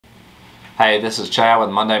Hey, this is Chad with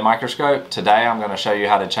Munday Microscope. Today I'm going to show you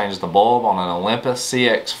how to change the bulb on an Olympus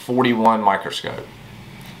CX41 microscope.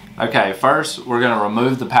 Okay, first we're going to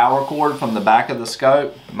remove the power cord from the back of the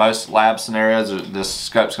scope. Most lab scenarios, this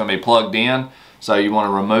scope's going to be plugged in, so you want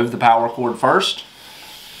to remove the power cord first.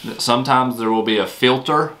 Sometimes there will be a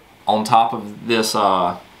filter on top of this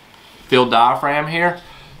field diaphragm here,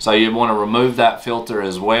 so you want to remove that filter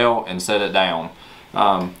as well and set it down.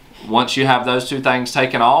 Once you have those two things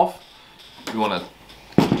taken off, you want to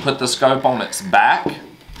put the scope on its back.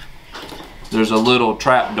 There's a little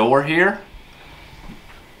trap door here.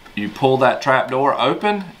 You pull that trap door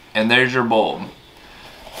open and there's your bulb.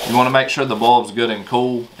 You want to make sure the bulb's good and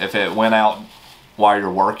cool. If it went out while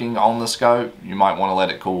you're working on the scope, you might want to let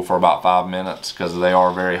it cool for about 5 minutes because they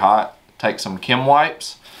are very hot. Take some Chem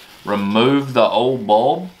wipes, remove the old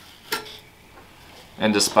bulb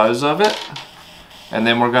and dispose of it. And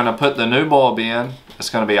then we're going to put the new bulb in. It's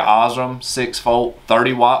going to be an Osram 6-volt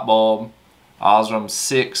 30-watt bulb, Osram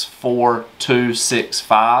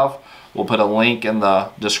 64265. We'll put a link in the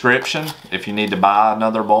description if you need to buy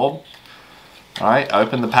another bulb. Alright,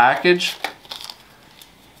 open the package.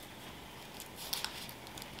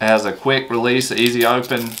 It has a quick release, easy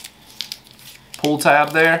open pull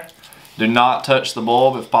tab there. Do not touch the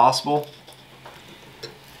bulb if possible.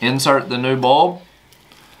 Insert the new bulb.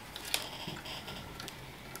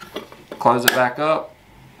 Close it back up.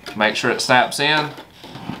 Make sure it snaps in.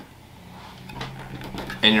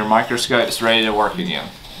 And your microscope's ready to work again.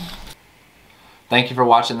 Thank you for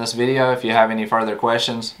watching this video. If you have any further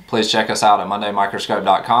questions, please check us out at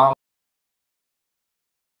mundaymicroscope.com.